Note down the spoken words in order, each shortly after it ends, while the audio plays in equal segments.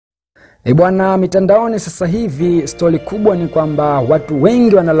Bwana, mitandaoni sasa hivi stori kubwa ni kwamba watu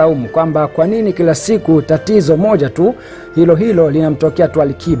wengi wanalaumu kwamba kwa nini kila siku tatizo moja tu hilo linamtokea tu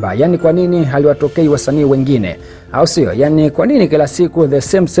Alikiba. Yani kwa nini haliwatokei wasanii wengine? Au sio? Yani kwa nini kila siku the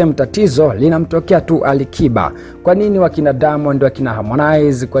same tatizo linamtokea tu Alikiba? Kwa nini wakina Diamond, wakina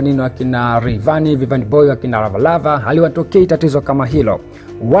Harmonize, kwa nini wakina Vivian Boy, wakina Lava haliwatokei tatizo kama hilo?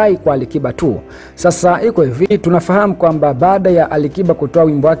 Why kwa Alikiba tu? Sasa iko hivi, tunafahamu kwamba baada ya Alikiba kutoa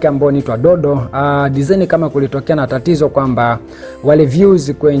wimbo wake ambao unaitwa Dodo, design kama kulitokea na tatizo kwamba wale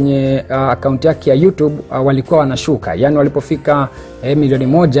views kwenye account yake ya YouTube walikuwa wanashuka. Yani walipofika milioni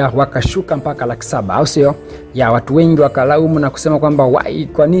 1 wakashuka mpaka 700,000, au sio? Ya watu wengi wakalaumu na kusema kwamba why,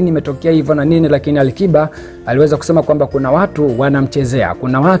 kwa nini imetokea hivyo na nini, lakini Alikiba aliweza kusema kwamba kuna watu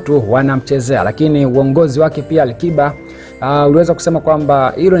wanamchezea, lakini uongozi wake pia Alikiba uliweza kusema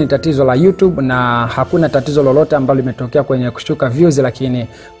kwamba hilo ni tatizo la YouTube na hakuna tatizo lolote ambalo limetokea kwenye kushuka views, lakini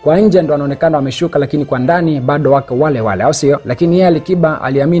kwa nje ndo wanaonekana wameshuka, lakini kwa ndani bado wako wale, au sio? Lakini yeye Alikiba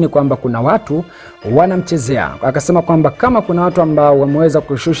aliamini kwamba kuna watu wanamchezea. Akasema kwamba kama kuna watu ambao wameweza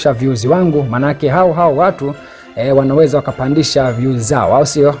kushusha views wangu, manake hao watu wanaweza wakapandisha views zao, au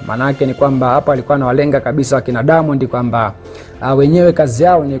sio? Manake ni kwamba hapa alikuwa anawalenga kabisa wakina Diamond kwamba wenyewe kazi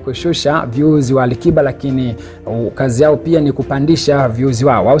yao ni kushusha views wa Alikiba, lakini kazi yao pia ni kupandisha views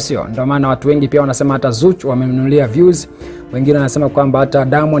wao, au sio? Ndio maana watu wengi pia wanasema hata Zuchu wamemnunulia views. Wengine wanasema kwamba hata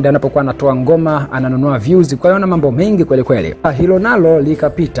Diamond anapokuwa anatoa ngoma ananunua views. Kwa hiyo na mambo mengi kweli. Hilo nalo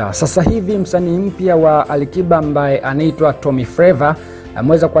likapita. Sasa hivi msanii mpya wa Alikiba ambaye anaitwa Tommy FLAVOUR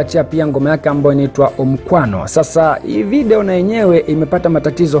ameweza kuachia pia ngoma yake ambayo inaitwa Omkwano. Sasa hii video na yenyewe imepata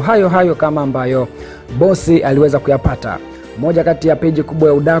matatizo hayo kama ambayo bosi aliweza kuyapata. Moja kati ya page kubwa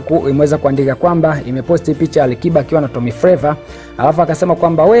ya udaku imeweza kuandika kwamba imeposti picha ya Alikiba akiwa na Tommy FLAVOUR, alafu akasema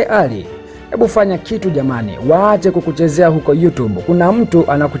kwamba we Ali, hebu fanya kitu jamani, waache kukuchezea huko YouTube. Kuna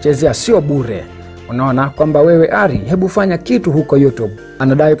mtu anakuchezea sio bure. Unaona kwamba wewe Ali, hebu fanya kitu huko YouTube.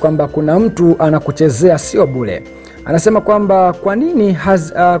 Anadai kwamba kuna mtu anakuchezea sio bure. Anasema kwamba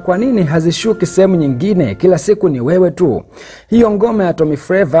kwa nini hazishuki sehemu nyingine, kila siku ni wewe tu. Hiyo ngoma ya Tommy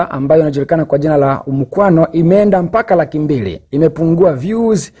FLAVOUR ambayo inajulikana kwa jina la Omkwano imeenda mpaka 200,000, imepungua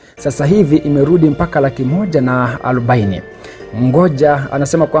views, sasa hivi imerudi mpaka 140,000. Ngoja,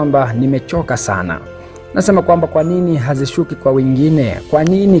 anasema kwamba nimechoka sana. Anasema kwamba kwa nini hazishuki kwa wengine? Kwa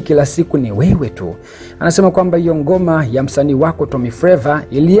nini kila siku ni wewe tu? Anasema kwamba hiyo ngoma ya msanii wako Tommy FLAVOUR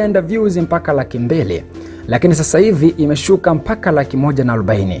ilienda views mpaka 200,000, lakini sasa hivi imeshuka mpaka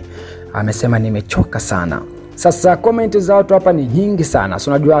 140,000. Amesema nimechoka sana. Sasa comment za watu hapa ni nyingi sana.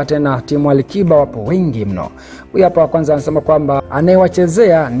 So unajua tena timu Alikiba wapo wengi mno. Huyu hapa kwanza anasema kwamba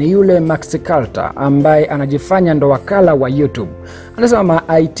anayewachezea ni yule Max Carter ambaye anajifanya ndo wakala wa YouTube. Anasema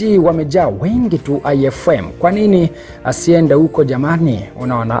ma IT wamejaa wengi tu IFM. Kwa nini asiende huko jamani?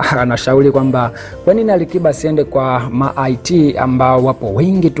 Unaona, anashauri kwamba kwa nini Alikiba asiende kwa ma IT ambao wapo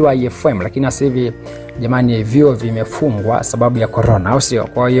wengi tu IFM, lakini sasa hivi jamani vyuo vimefungwa sababu ya corona, au sio?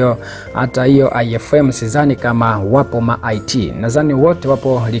 Kwa hiyo hata hiyo IFM sidhani kama wapo ma IT. Nadhani wote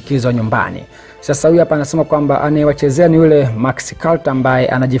wapo likizo nyumbani. Sasa huyu hapa anasema kwamba anayewachezea ni yule Max Carter ambaye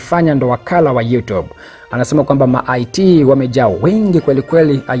anajifanya ndo wakala wa YouTube. Anasema kwamba ma IT wamejaa wengi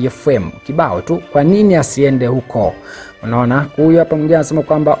kweli IFM kibao tu. Kwa nini asiende huko? Unaona, huyu hapa mwingine anasema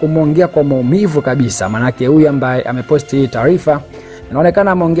kwamba umeongea kwa maumivu kabisa. Manake huyu ambaye ameposti hii taarifa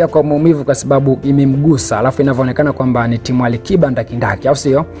inaonekana ameongea kwa maumivu kwa sababu imemgusa, alafu inavyoonekana kwamba ni timu Alikiba ndakindaki, au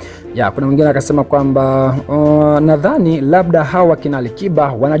sio? Ya, kuna mwingine akasema kwamba nadhani labda hawa kina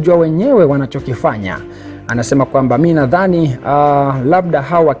Alikiba wanajua wenyewe wanachokifanya. Anasema kwamba mimi nadhani labda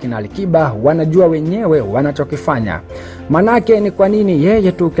hawa kina Alikiba wanajua wenyewe wanachokifanya. Manake ni kwa nini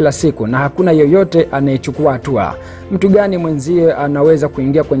yeye tu kila siku na hakuna yoyote anayechukua hatua? Mtu gani mwenzie anaweza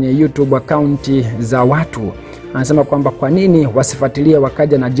kuingia kwenye YouTube account za watu? Anasema kwamba kwa nini wasifuatilie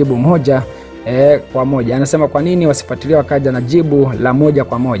wakaja na jibu moja kwa moja. Anasema kwa nini wasifuatilie wakaja na jibu la moja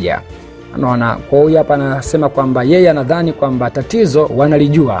kwa moja. Unaona, kwa hiyo hapa anasema kwamba yeye anadhani kwamba tatizo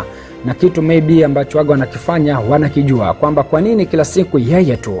wanalijua na kitu maybe ambacho wago wanakifanya wanakijua, kwamba kwa nini kila siku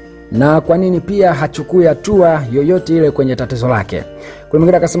yeye tu na kwa nini pia hachukui hatua yoyote ile kwenye tatizo lake. Kwa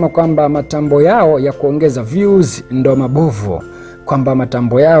mwingine akasema kwamba matambo yao ya kuongeza views ndo mabovu.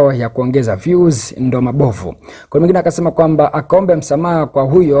 Kwa mwingine akasema kwamba akaombe msamaha kwa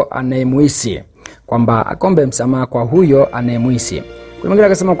huyo anayemuisi. Kwa mwingine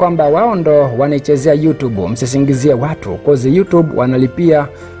akasema kwamba wao ndo wanaichezea YouTube, msisingizie watu. Cause YouTube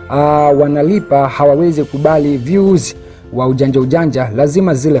wanalipa, hawawezi kubali views wa ujanja,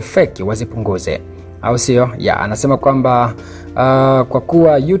 lazima zile fake wazipunguze. au sio? Anasema kwamba kwa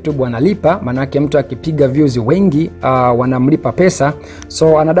kuwa YouTube wanalipa, maana yake mtu akipiga views wengi wanamlipa pesa.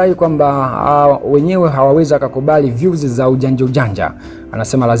 So anadai kwamba wenyewe hawawezi kukubali views za ujanja.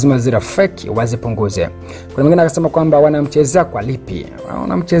 Anasema lazima zile fake wazipunguze. Kuna mwingine akasema kwamba wanamchezea kwa lipi?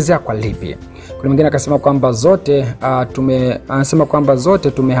 Kuna mwingine akasema kwamba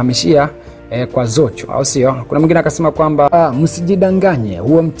zote tumehamishia kwa Zuchu, au sio? Kuna mwingine akasema kwamba msijidanganye,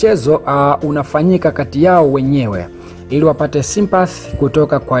 huo mchezo unafanyika kati yao wenyewe ili wapate sympathy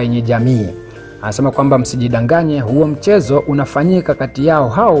kutoka kwa wenye jamii. Anasema kwamba msijidanganye, huo mchezo unafanyika kati yao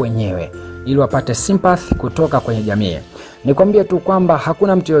hao wenyewe ili wapate sympathy kutoka kwenye jamii. Nikwambie tu kwamba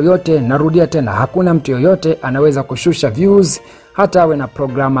hakuna mtu yoyote, narudia tena, hakuna mtu yoyote anaweza kushusha views hata awe na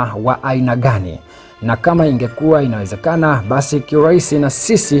programa wa aina gani. Na kama ingekuwa inawezekana, basi kirahisi na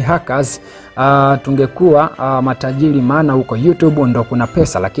sisi hackers tungekuwa matajiri, maana huko YouTube ndo kuna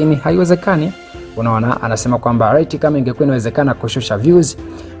pesa, lakini haiwezekani. Unaona, anasema kwamba right, kama ingekuwa inawezekana kushusha views,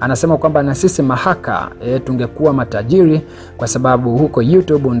 anasema kwamba na sisi mahaka tungekuwa matajiri kwa sababu huko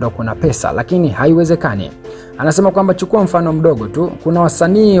YouTube ndo kuna pesa, lakini haiwezekani. Anasema kwamba chukua mfano mdogo tu, kuna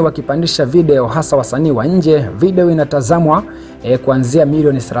wasanii wakipandisha video, hasa wasanii wa nje, video inatazamwa kuanzia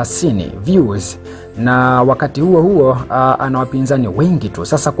milioni 30 views, na wakati huo ana wapinzani wengi tu.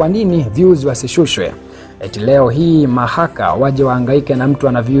 Sasa kwa nini views wasishushwe? Eti leo hii mahaka waje wahangaike na mtu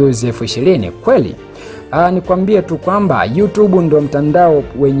ana views 20,000 kweli? Nikwambie tu kwamba YouTube ndo mtandao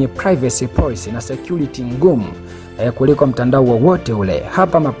wenye privacy policy na security ngumu kuliko mtandao wowote ule.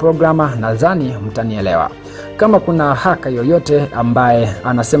 Hapa maprograma, nadhani mtanielewa. Kama kuna haka yoyote ambaye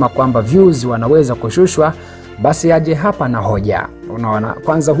anasema kwamba views wanaweza kushushwa, basi aje hapa na hoja. Unaona,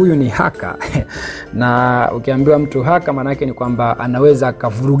 kwanza huyu ni haka na ukiambiwa mtu haka, maana yake ni kwamba anaweza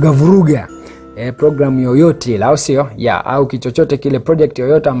kavuruga program yoyote ile, au sio? Au kichochote kile, project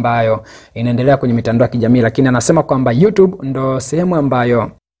yoyote ambayo inaendelea kwenye mitandao ya kijamii. Lakini anasema kwamba YouTube ndo sehemu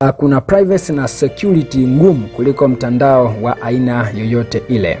ambayo kuna privacy na security ngumu kuliko mtandao wa aina yoyote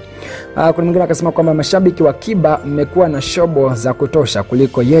ile. Kuna mwingine akasema kwamba mashabiki wa Kiba mmekuwa na shobo za kutosha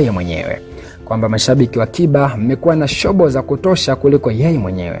kuliko yeye mwenyewe. Kwamba mashabiki wa Kiba mmekuwa na shobo za kutosha kuliko yeye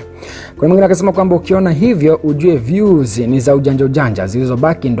mwenyewe. Kuna mwingine akasema kwamba ukiona hivyo ujue views ni za ujanja,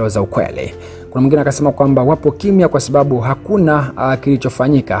 zilizobaki ndo za ukweli. Kuna mwingine akasema kwamba wapo kimya kwa sababu hakuna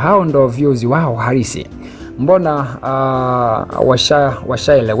kilichofanyika, hao ndo views wao halisi. Mbona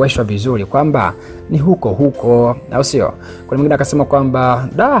washaeleweshwa vizuri kwamba ni huko, au sio? Kuna mwingine akasema kwamba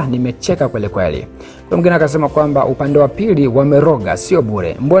nimecheka kweli. Kuna mwingine akasema kwamba upande wa pili wameroga, sio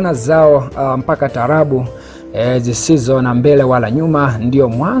bure. Mbona zao mpaka tarabu zisizo na mbele wala nyuma ndio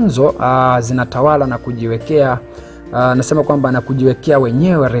mwanzo zinatawala na kujiwekea nasema kwamba na kujiwekea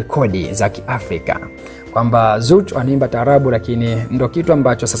wenyewe rekodi za Kiafrika. Kwamba Zuchu anaimba tarabu, lakini ndo kitu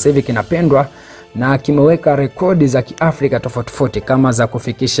ambacho sasa hivi kinapendwa na kimeweka rekodi za Kiafrika tofauti kama za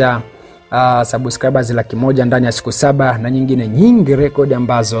kufikisha subscribers 100,000 ndani ya siku 7 na nyingine nyingi, rekodi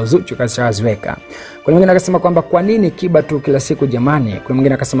ambazo Zuchu kashaziweka. Kuna mwingine akasema kwamba kwa nini Kiba tu kila siku jamani? Kuna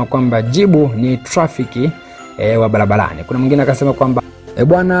mwingine akasema kwamba jibu ni trafiki wa barabarani. Kuna mwingine akasema kwamba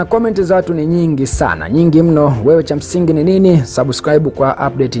bwana, comment za watu ni nyingi sana, nyingi mno. Wewe cha msingi ni nini? Subscribe kwa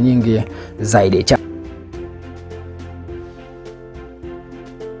update nyingi zaidi.